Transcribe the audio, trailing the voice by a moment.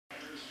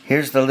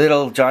Here's the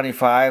little Johnny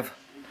Five.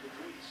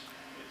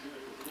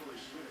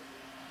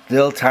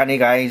 Little tiny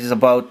guy. He's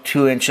about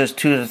 2 inches,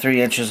 2 to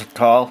 3 inches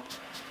tall.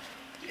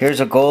 Here's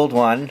a gold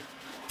one.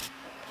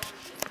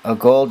 A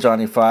gold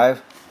Johnny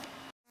Five.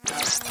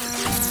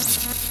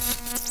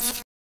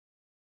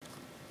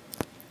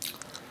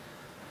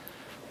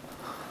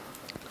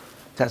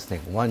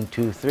 Testing 1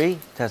 2 3.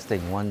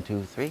 Testing 1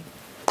 2 3.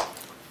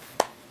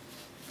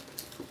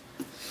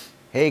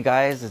 Hey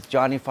guys, it's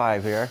Johnny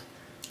Five here.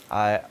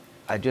 I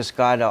just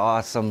got an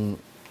awesome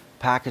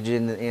package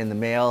in the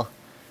mail,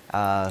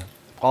 all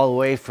the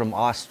way from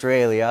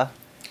Australia,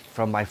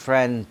 from my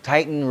friend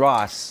Titan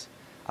Ross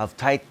of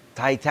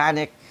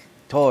Titanic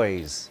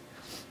Toys.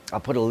 I'll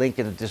put a link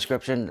in the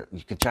description.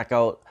 You can check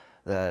out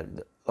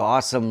the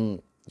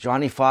awesome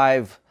Johnny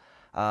Five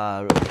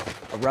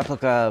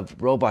replica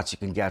robots you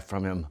can get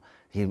from him.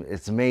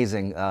 It's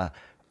amazing. I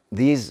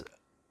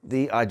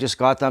just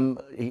got them.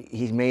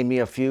 He made me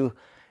a few,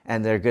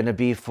 and they're going to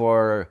be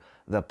for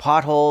the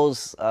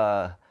Potholes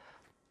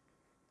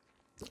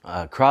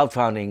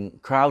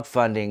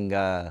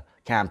crowdfunding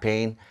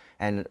campaign,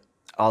 and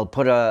I'll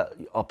put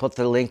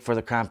the link for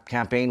the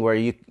campaign where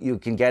you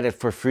can get it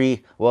for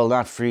free. Well,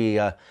 not free.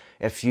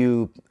 If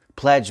you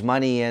pledge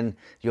money in,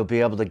 you'll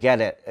be able to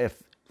get it.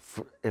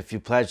 If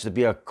you pledge to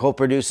be a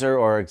co-producer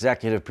or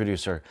executive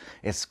producer,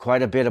 it's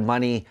quite a bit of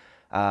money,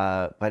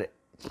 but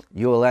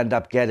you will end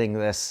up getting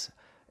this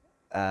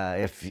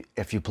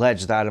if you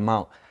pledge that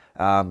amount.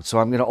 So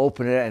I'm going to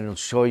open it and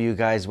show you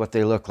guys what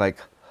they look like.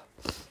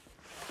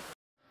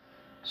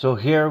 So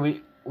here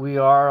we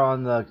are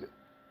on the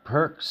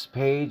perks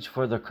page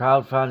for the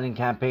crowdfunding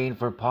campaign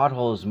for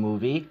Potholes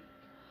Movie.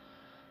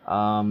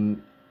 For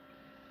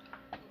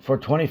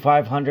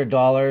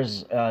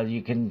 $2,500,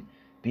 you can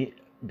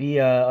be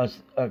a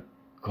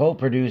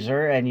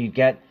co-producer, and you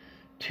get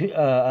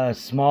a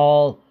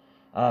small,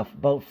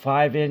 about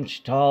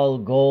 5-inch tall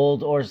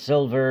gold or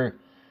silver.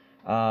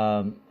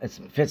 It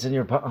fits in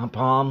your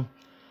palm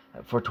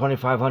for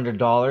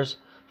 $2,500.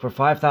 For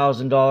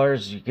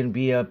 $5,000, you can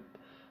be a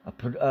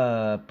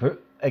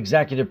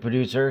executive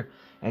producer,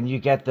 and you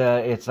get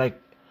it's like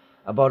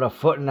about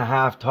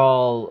 1.5 feet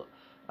tall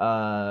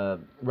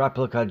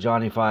replica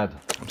Johnny Five.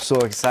 I'm so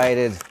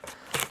excited.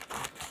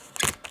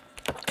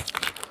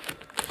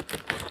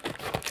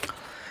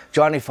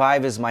 Johnny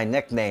Five is my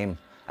nickname,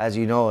 as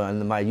you know,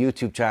 on my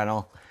YouTube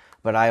channel,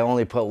 but I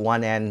only put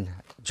one N.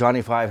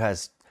 Johnny Five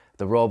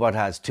the robot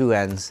has 2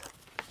 ends.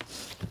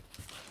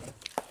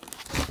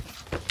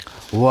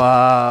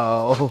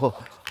 Wow.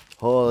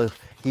 Oh,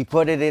 he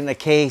put it in a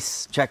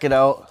case. Check it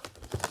out.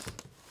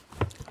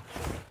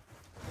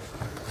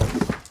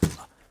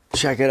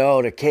 Check it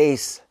out, a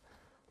case.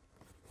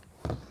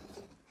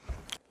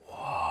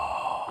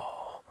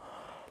 Wow.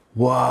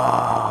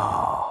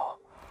 Wow.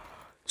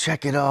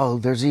 Check it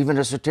out. There's even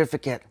a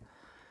certificate.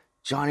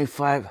 Johnny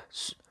Five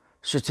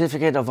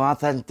certificate of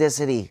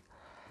authenticity.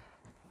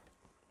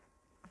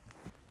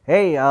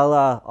 Hey,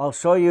 I'll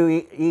show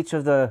you each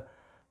of the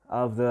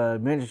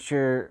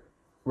miniature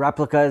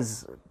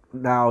replicas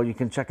now. You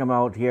can check them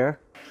out here.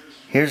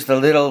 Here's the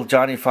little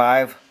Johnny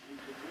Five.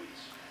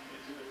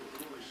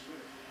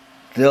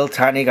 Little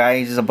tiny guy.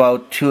 He's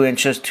about 2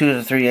 inches, 2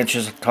 to 3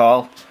 inches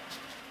tall.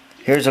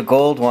 Here's a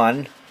gold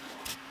one.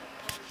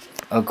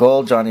 A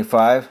gold Johnny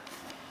Five.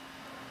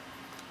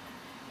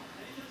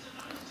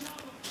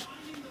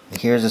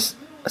 Here's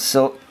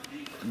a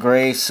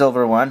gray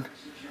silver one.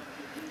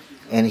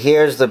 And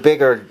here's the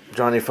bigger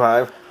Johnny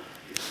Five.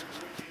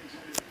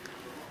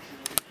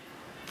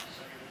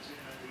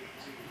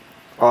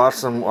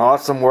 Awesome,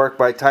 awesome work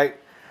by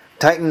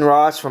Titan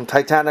Ross from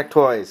Titanic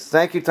Toys.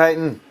 Thank you,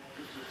 Titan.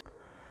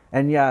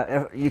 And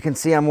yeah, you can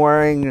see I'm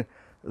wearing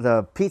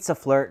the Pizza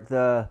Flirt,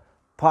 the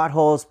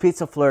Potholes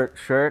Pizza Flirt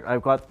shirt.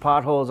 I've got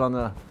potholes on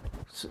the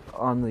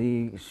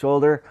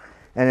shoulder,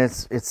 and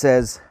it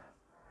says,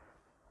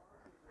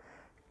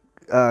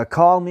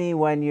 "Call me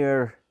when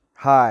you're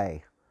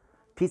high."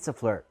 Pizza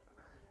Flirt.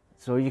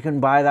 So you can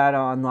buy that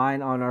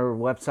online on our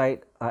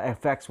website,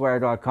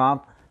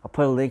 fxwear.com. I'll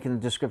put a link in the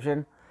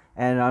description.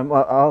 And I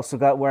also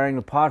got wearing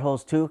the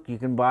Potholes too. You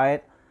can buy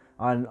it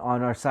on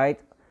our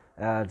site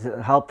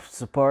to help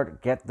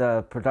support, get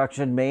the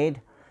production made,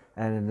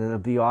 and it'll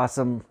be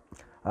awesome.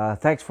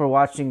 Thanks for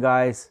watching,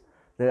 guys.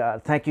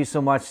 Thank you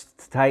so much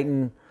to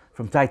Titan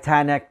from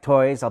Titanic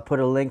Toys. I'll put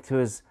a link to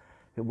his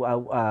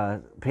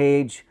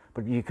page,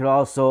 but you could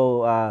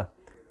also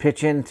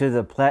pitch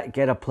into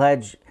get a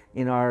pledge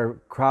in our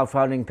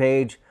crowdfunding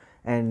page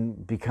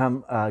and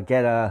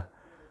get a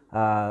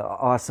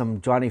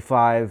awesome Johnny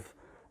Five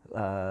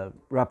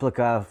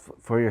replica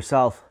for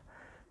yourself.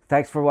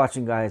 Thanks for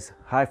watching, guys.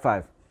 High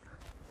five.